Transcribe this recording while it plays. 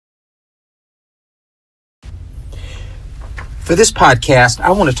For this podcast,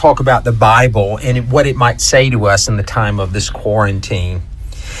 I want to talk about the Bible and what it might say to us in the time of this quarantine.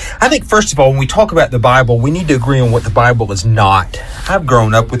 I think, first of all, when we talk about the Bible, we need to agree on what the Bible is not. I've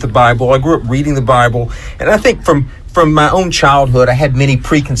grown up with the Bible. I grew up reading the Bible. And I think from my own childhood, I had many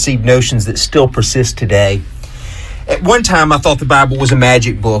preconceived notions that still persist today. At one time, I thought the Bible was a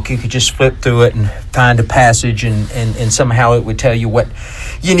magic book. You could just flip through it and find a passage and somehow it would tell you what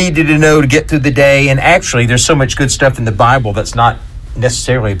you needed to know to get through the day. And actually, there's so much good stuff in the Bible that's not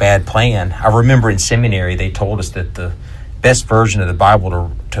necessarily a bad plan. I remember in seminary, they told us that the best version of the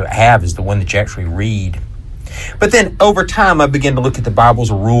Bible to have is the one that you actually read. But then over time, I began to look at the Bible as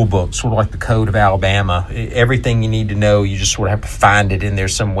a rule book, sort of like the Code of Alabama. Everything you need to know, you just sort of have to find it in there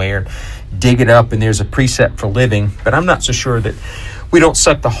somewhere, dig it up, and there's a precept for living. But I'm not so sure that we don't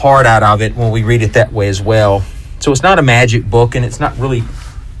suck the heart out of it when we read it that way as well. So it's not a magic book, and it's not really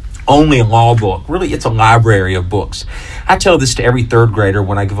only a law book. Really, it's a library of books. I tell this to every third grader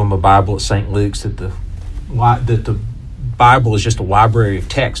when I give them a Bible at St. Luke's, that the Bible is just a library of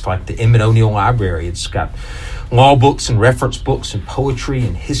text, like the Emmett O'Neal Library. It's got law books and reference books and poetry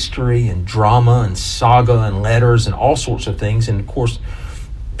and history and drama and saga and letters and all sorts of things. And of course,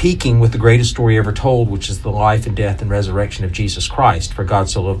 peaking with the greatest story ever told, which is the life and death and resurrection of Jesus Christ. For God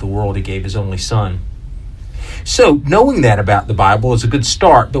so loved the world, he gave his only Son. So knowing that about the Bible is a good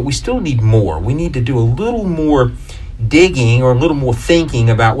start, but we still need more. We need to do a little more digging or a little more thinking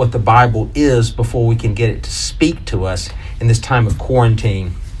about what the Bible is before we can get it to speak to us in this time of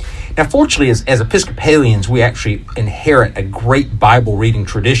quarantine. Now, fortunately, as Episcopalians, we actually inherit a great Bible reading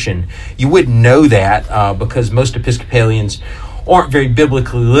tradition. You wouldn't know that because most Episcopalians aren't very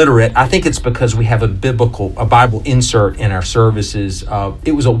biblically literate. I think it's because we have a Bible insert in our services.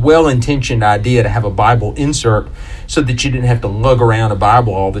 It was a well-intentioned idea to have a Bible insert so that you didn't have to lug around a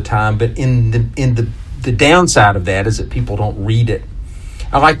Bible all the time. But in the downside of that is that people don't read it.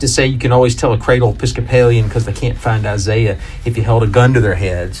 I like to say you can always tell a cradle Episcopalian because they can't find Isaiah if you held a gun to their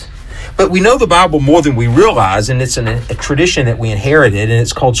heads. But we know the Bible more than we realize, and it's a tradition that we inherited, and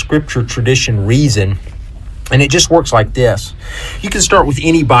it's called Scripture, Tradition, Reason. And it just works like this. You can start with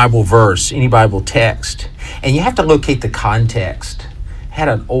any Bible verse, any Bible text, and you have to locate the context. I had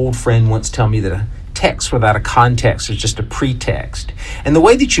an old friend once tell me that a text without a context is just a pretext. And the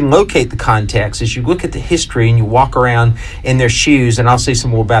way that you locate the context is you look at the history and you walk around in their shoes, and I'll say some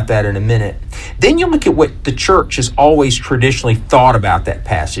more about that in a minute. Then you look at what the church has always traditionally thought about that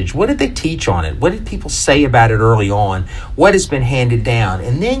passage. What did they teach on it? What did people say about it early on? What has been handed down?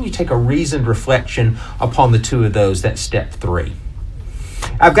 And then you take a reasoned reflection upon the two of those. That's step 3.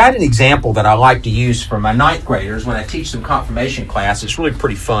 I've got an example that I like to use for my 9th graders when I teach them confirmation class. It's really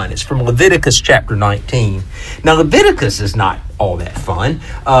pretty fun. It's from Leviticus chapter 19. Now, Leviticus is not all that fun,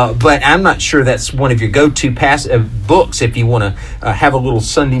 but I'm not sure that's one of your go-to books if you want to have a little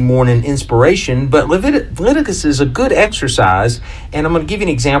Sunday morning inspiration. But Leviticus is a good exercise, and I'm going to give you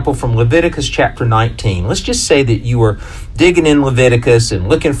an example from Leviticus chapter 19. Let's just say that you were digging in Leviticus and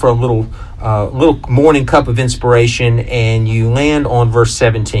looking for a little morning cup of inspiration, and you land on verse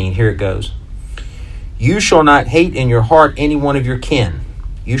 17. Here it goes. You shall not hate in your heart any one of your kin.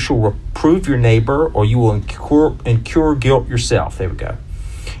 You shall reprove your neighbor, or you will incur guilt yourself. There we go.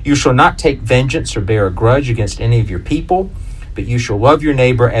 You shall not take vengeance or bear a grudge against any of your people, but you shall love your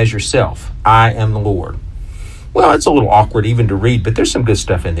neighbor as yourself. I am the Lord. Well, it's a little awkward even to read, but there's some good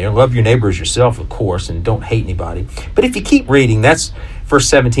stuff in there. Love your neighbor as yourself, of course, and don't hate anybody. But if you keep reading, that's verse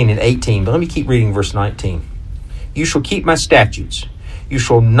 17 and 18. But let me keep reading verse 19. You shall keep my statutes. You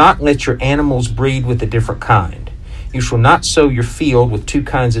shall not let your animals breed with a different kind. You shall not sow your field with 2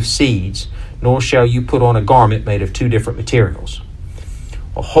 kinds of seeds, nor shall you put on a garment made of 2 different materials.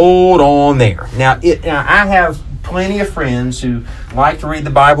 Well, hold on there. Now, I have plenty of friends who like to read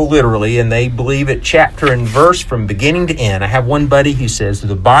the Bible literally, and they believe it chapter and verse from beginning to end. I have one buddy who says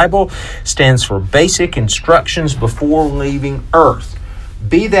the Bible stands for basic instructions before leaving earth.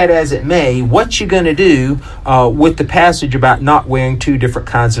 Be that as it may, what you going to do with the passage about not wearing 2 different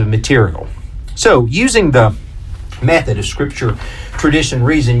kinds of material? So, using the method of Scripture, Tradition,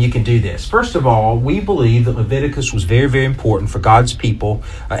 Reason, you can do this. First of all, we believe that Leviticus was very, very important for God's people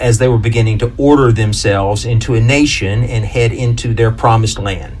as they were beginning to order themselves into a nation and head into their promised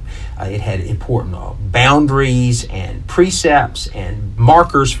land. It had important boundaries and precepts and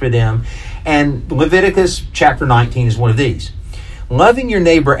markers for them. And Leviticus chapter 19 is one of these. Loving your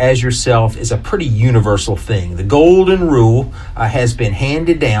neighbor as yourself is a pretty universal thing. The golden rule has been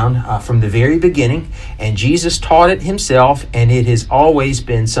handed down from the very beginning, and Jesus taught it himself, and it has always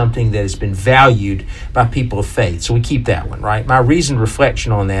been something that has been valued by people of faith. So we keep that one, right? My reasoned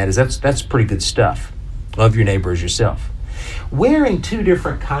reflection on that is that's pretty good stuff. Love your neighbor as yourself. wearing two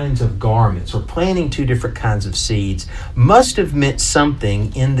different kinds of garments or planting two different kinds of seeds must have meant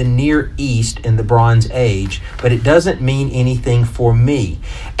something in the Near East in the Bronze Age, but it doesn't mean anything for me.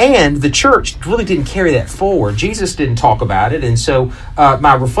 And the church really didn't carry that forward. Jesus didn't talk about it, and so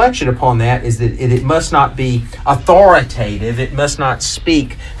my reflection upon that is that it must not be authoritative. It must not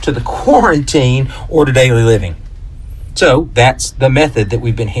speak to the quarantine or to daily living. So that's the method that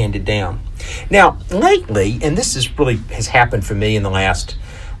we've been handed down. Now, lately, and this has happened for me in the last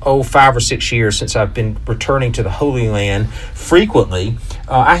 5 or 6 years since I've been returning to the Holy Land frequently.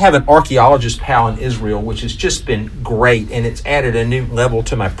 I have an archaeologist pal in Israel, which has just been great, and it's added a new level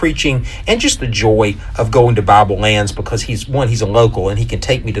to my preaching and just the joy of going to Bible lands, because he's a local and he can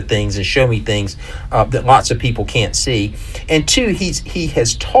take me to things and show me things that lots of people can't see. And two, he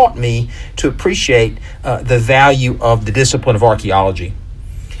has taught me to appreciate the value of the discipline of archaeology.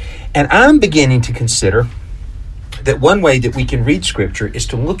 And I'm beginning to consider that one way that we can read Scripture is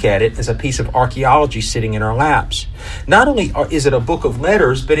to look at it as a piece of archaeology sitting in our laps. Not only is it a book of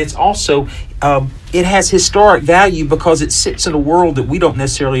letters, but it's also, it has historic value because it sits in a world that we don't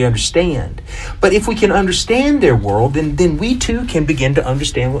necessarily understand. But if we can understand their world, then we too can begin to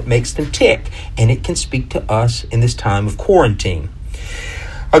understand what makes them tick, and it can speak to us in this time of quarantine.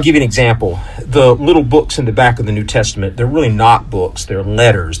 I'll give you an example. The little books in the back of the New Testament, they're really not books. They're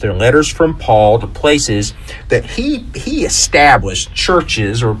letters. They're letters from Paul to places that he established,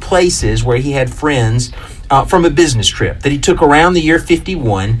 churches or places where he had friends from a business trip that he took around the year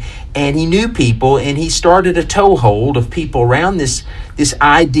 51, and he knew people, and he started a toehold of people around this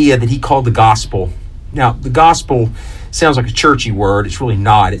idea that he called the gospel. Now, the gospel sounds like a churchy word. It's really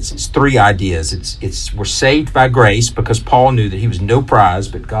not. It's three ideas. It's we're saved by grace, because Paul knew that he was no prize,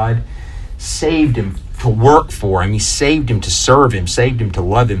 but God saved him to work for him. He saved him to serve him, saved him to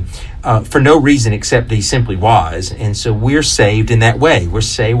love him for no reason except that he simply was. And so we're saved in that way.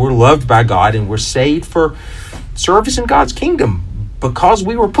 We're loved by God, and we're saved for service in God's kingdom because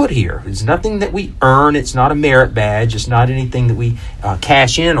we were put here. It's nothing that we earn. It's not a merit badge. It's not anything that we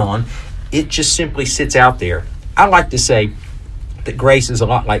cash in on. It just simply sits out there. I like to say that grace is a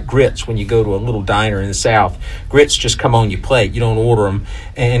lot like grits when you go to a little diner in the South. Grits just come on your plate. You don't order them.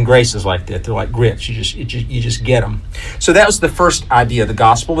 And grace is like that. They're like grits. You just get them. So that was the first idea of the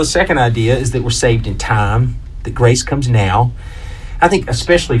gospel. The second idea is that we're saved in time, that grace comes now. I think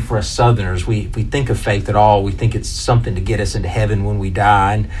especially for us Southerners, if we think of faith at all, we think it's something to get us into heaven when we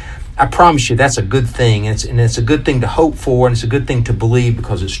die. And I promise you that's a good thing. And it's a good thing to hope for, and it's a good thing to believe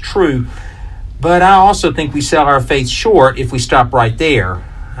because it's true. But I also think we sell our faith short if we stop right there.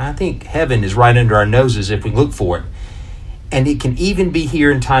 I think heaven is right under our noses if we look for it. And it can even be here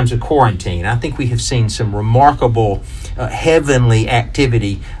in times of quarantine. I think we have seen some remarkable heavenly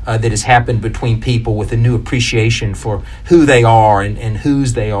activity that has happened between people with a new appreciation for who they are and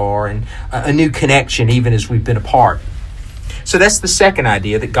whose they are, and a new connection even as we've been apart. So that's the second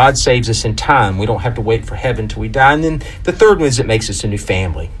idea, that God saves us in time. We don't have to wait for heaven till we die. And then the third one is it makes us a new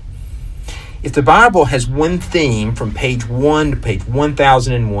family. If the Bible has one theme from page 1 to page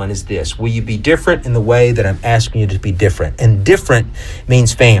 1001 is this: will you be different in the way that I'm asking you to be different? And different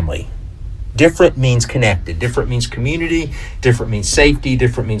means family. Different means connected. Different means community. Different means safety.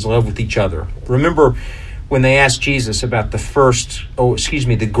 Different means love with each other. Remember when they asked Jesus about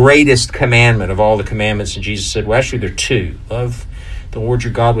the greatest commandment of all the commandments, and Jesus said, well, actually there are two. Love the Lord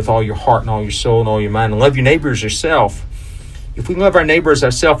your God with all your heart and all your soul and all your mind, and love your neighbor as yourself. If we love our neighbor as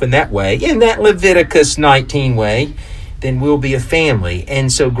ourselves in that way, in that Leviticus 19 way, then we'll be a family.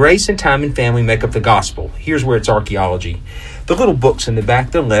 And so grace and time and family make up the gospel. Here's where it's archaeology. The little books in the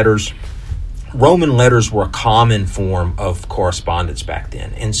back, they're letters. Roman letters were a common form of correspondence back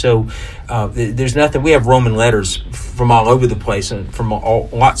then. And so there's nothing, we have Roman letters from all over the place and from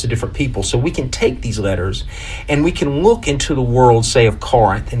lots of different people. So we can take these letters and we can look into the world, say, of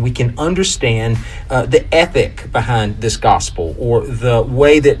Corinth, and we can understand the ethic behind this gospel, or the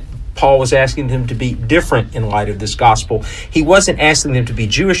way that Paul was asking them to be different in light of this gospel. He wasn't asking them to be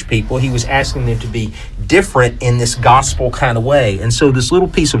Jewish people. He was asking them to be different in this gospel kind of way. And so this little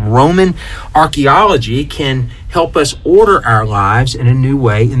piece of Roman archaeology can help us order our lives in a new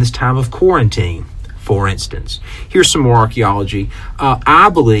way in this time of quarantine. For instance, here's some more archaeology. I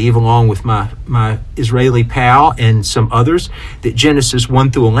believe, along with my Israeli pal and some others, that Genesis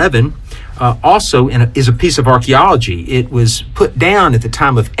 1 through 11 also is a piece of archaeology. It was put down at the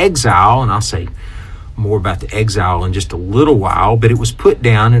time of exile, and I'll say more about the exile in just a little while, but it was put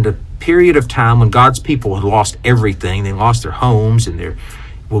down at a period of time when God's people had lost everything. They lost their homes and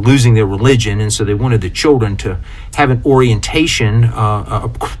were losing their religion, and so they wanted the children to have an orientation, a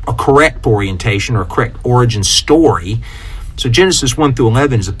correct orientation or a correct origin story. So Genesis 1 through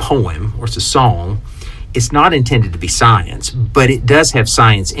 11 is a poem, or it's a song. It's not intended to be science, but it does have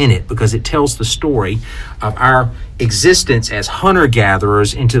science in it because it tells the story of our existence as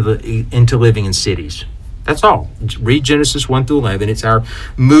hunter-gatherers into living in cities. That's all. Read Genesis 1 through 11. It's our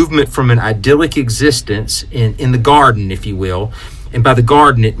movement from an idyllic existence in the garden, if you will. And by the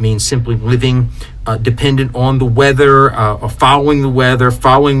garden, it means simply living dependent on the weather, or following the weather,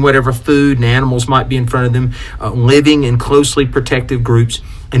 following whatever food and animals might be in front of them, living in closely protective groups,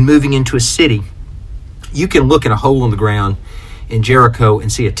 and moving into a city. You can look at a hole in the ground in Jericho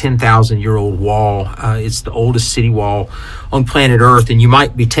and see a 10,000-year-old wall. It's the oldest city wall on planet Earth, and you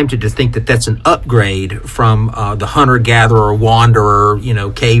might be tempted to think that that's an upgrade from the hunter-gatherer, wanderer,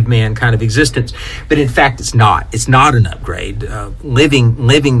 caveman kind of existence. But in fact, it's not. It's not an upgrade.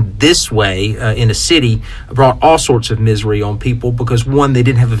 Living this way in a city brought all sorts of misery on people because, one, they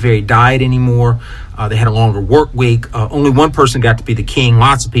didn't have a varied diet anymore. They had a longer work week. Only one person got to be the king.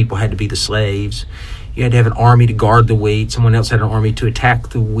 Lots of people had to be the slaves. You had to have an army to guard the wheat. Someone else had an army to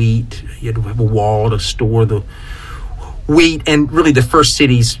attack the wheat. You had to have a wall to store the wheat. And really, the first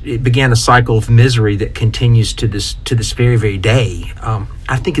cities, it began a cycle of misery that continues to this very, very day.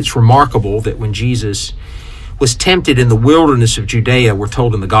 I think it's remarkable that when Jesus was tempted in the wilderness of Judea, we're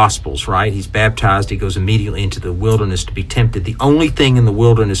told in the Gospels, right? He's baptized. He goes immediately into the wilderness to be tempted. The only thing in the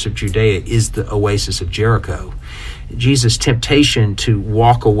wilderness of Judea is the oasis of Jericho. Jesus' temptation to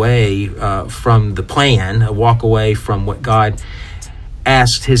walk away from the plan, walk away from what God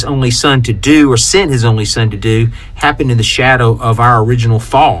asked his only son to do, or sent his only son to do, happened in the shadow of our original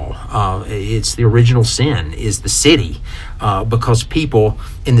fall. It's the original sin, is the city, because people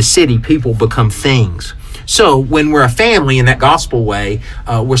in the city, people become things. So when we're a family in that gospel way,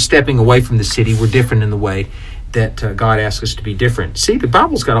 we're stepping away from the city. We're different in the way that God asks us to be different. See, the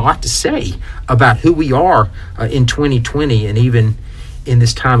Bible's got a lot to say about who we are in 2020 and even in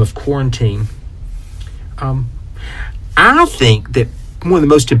this time of quarantine. I think that one of the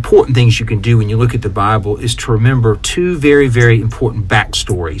most important things you can do when you look at the Bible is to remember two very, very important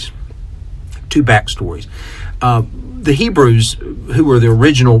backstories. Two backstories. The Hebrews, who were the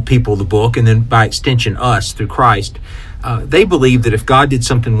original people of the book, and then by extension us through Christ, they believed that if God did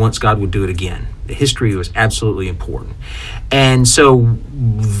something once, God would do it again. The history was absolutely important. And so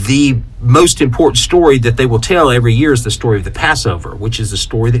the most important story that they will tell every year is the story of the Passover, which is the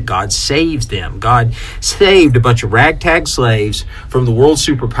story that God saves them. God saved a bunch of ragtag slaves from the world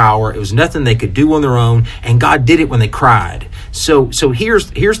superpower. It was nothing they could do on their own, and God did it when they cried. So here's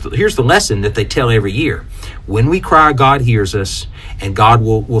the lesson that they tell every year. When we cry, God hears us, and God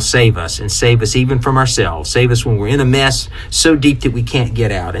will save us, and save us even from ourselves. Save us when we're in a mess so deep that we can't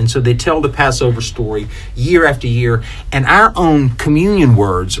get out. And so they tell the Passover story year after year, and our own communion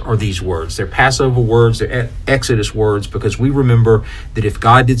words are these words. They're Passover words, they're Exodus words, because we remember that if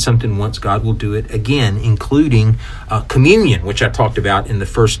God did something once, God will do it again, including communion, which I talked about in the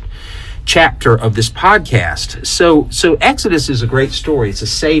first chapter of this podcast. So Exodus is a great story. It's a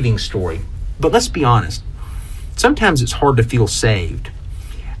saving story. But let's be honest. Sometimes it's hard to feel saved.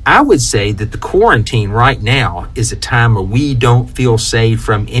 I would say that the quarantine right now is a time where we don't feel saved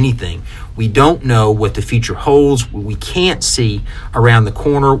from anything. We don't know what the future holds. We can't see around the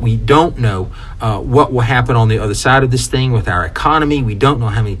corner. We don't know what will happen on the other side of this thing with our economy. We don't know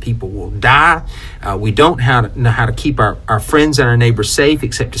how many people will die. We don't know how to keep our friends and our neighbors safe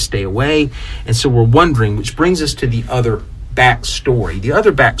except to stay away. And so we're wondering, which brings us to the other backstory. The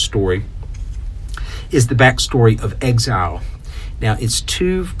other backstory is the backstory of exile. Now, it's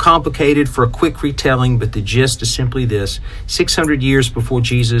too complicated for a quick retelling, but the gist is simply this. 600 years before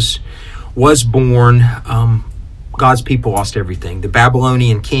Jesus was born, God's people lost everything. The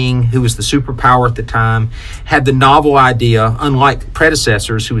Babylonian king, who was the superpower at the time, had the novel idea, unlike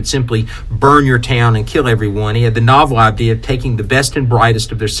predecessors who would simply burn your town and kill everyone. He had the novel idea of taking the best and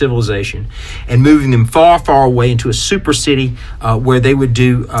brightest of their civilization and moving them far, far away into a super city where they would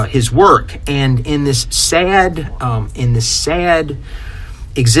do his work. And in this sad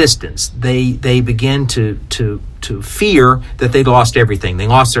existence, they began to fear that they'd lost everything. They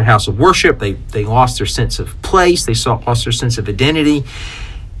lost their house of worship. They lost their sense of place. They lost their sense of identity,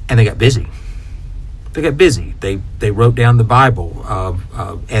 and they got busy. They wrote down the Bible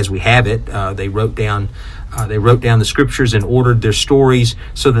as we have it. They wrote down the scriptures and ordered their stories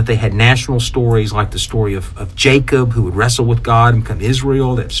so that they had national stories, like the story of Jacob, who would wrestle with God and become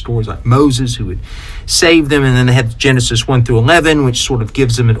Israel. They have stories like Moses, who would save them. And then they had Genesis 1 through 11, which sort of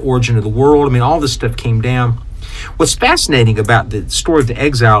gives them an origin of the world. I mean, all this stuff came down. What's fascinating about the story of the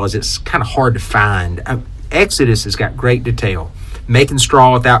exile is it's kind of hard to find. Exodus has got great detail. Making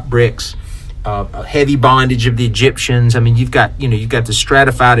straw without bricks, heavy bondage of the Egyptians. I mean, you've got the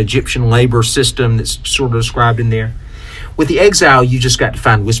stratified Egyptian labor system that's sort of described in there. With the exile, you just got to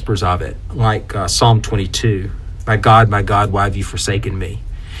find whispers of it, like Psalm 22. My God, why have you forsaken me?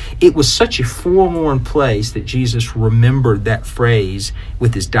 It was such a forlorn place that Jesus remembered that phrase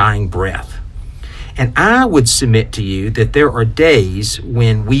with his dying breath. And I would submit to you that there are days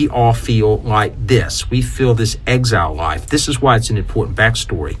when we all feel like this. We feel this exile life. This is why it's an important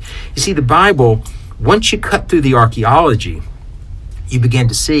backstory. You see, the Bible, once you cut through the archaeology, you begin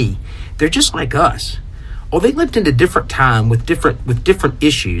to see they're just like us. Oh, they lived in a different time with different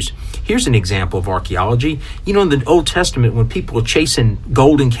issues. Here's an example of archaeology. You know, in the Old Testament, when people are chasing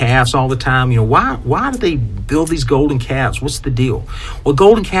golden calves all the time, why do they build these golden calves? What's the deal? Well,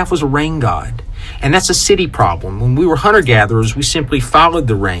 golden calf was a rain god. And that's a city problem. When we were hunter-gatherers, we simply followed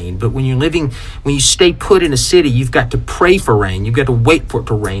the rain. But when you stay put in a city, you've got to pray for rain. You've got to wait for it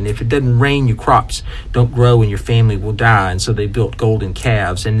to rain. If it doesn't rain, your crops don't grow and your family will die. And so they built golden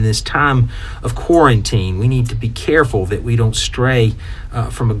calves. And in this time of quarantine, we need to be careful that we don't stray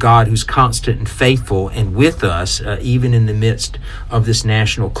from a God who's constant and faithful and with us, even in the midst of this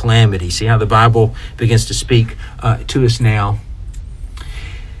national calamity. See how the Bible begins to speak to us now.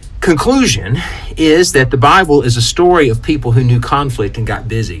 Conclusion is that the Bible is a story of people who knew conflict and got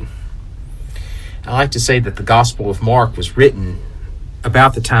busy. I like to say that the Gospel of Mark was written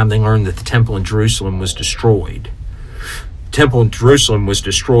about the time they learned that the temple in Jerusalem was destroyed. The temple in Jerusalem was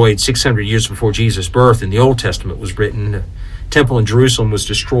destroyed 600 years before Jesus' birth, and the Old Testament was written. The temple in Jerusalem was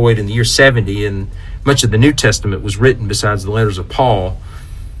destroyed in the year 70, and much of the New Testament was written besides the letters of Paul.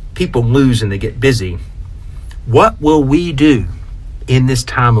 People lose and they get busy. What will we do in this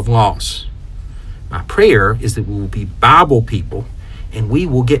time of loss? My prayer is that we will be Bible people and we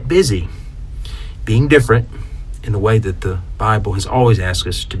will get busy being different in the way that the Bible has always asked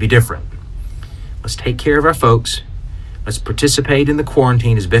us to be different. Let's take care of our folks. Let's participate in the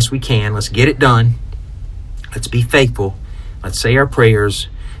quarantine as best we can. Let's get it done. Let's be faithful. Let's say our prayers.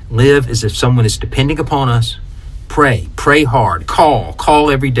 Live as if someone is depending upon us. Pray hard.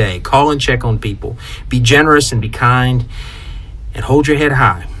 Call every day. Call and check on people. Be generous and be kind. And hold your head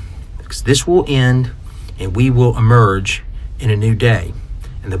high, because this will end and we will emerge in a new day.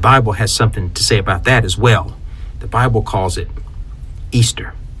 And the Bible has something to say about that as well. The Bible calls it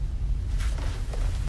Easter.